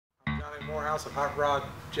Morehouse of Hot Rod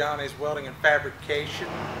Johnny's Welding and Fabrication.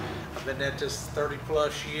 I've been at this 30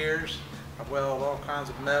 plus years. I weld all kinds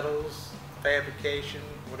of metals, fabrication,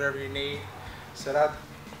 whatever you need. Said I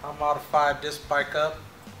modified this bike up,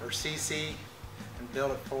 or CC, and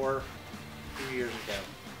built it for a few years ago.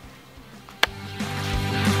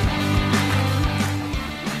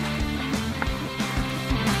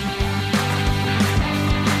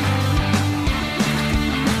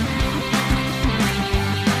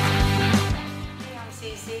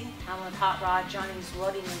 I'm with Hot Rod Johnny's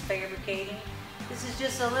Welding and Fabricating. This is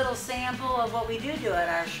just a little sample of what we do at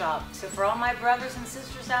our shop. So for all my brothers and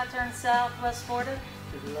sisters out there in Southwest Florida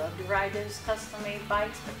who love to ride those custom-made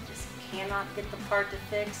bikes but just cannot get the part to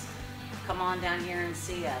fix, come on down here and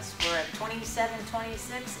see us. We're at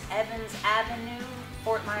 2726 Evans Avenue,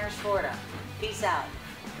 Fort Myers, Florida. Peace out.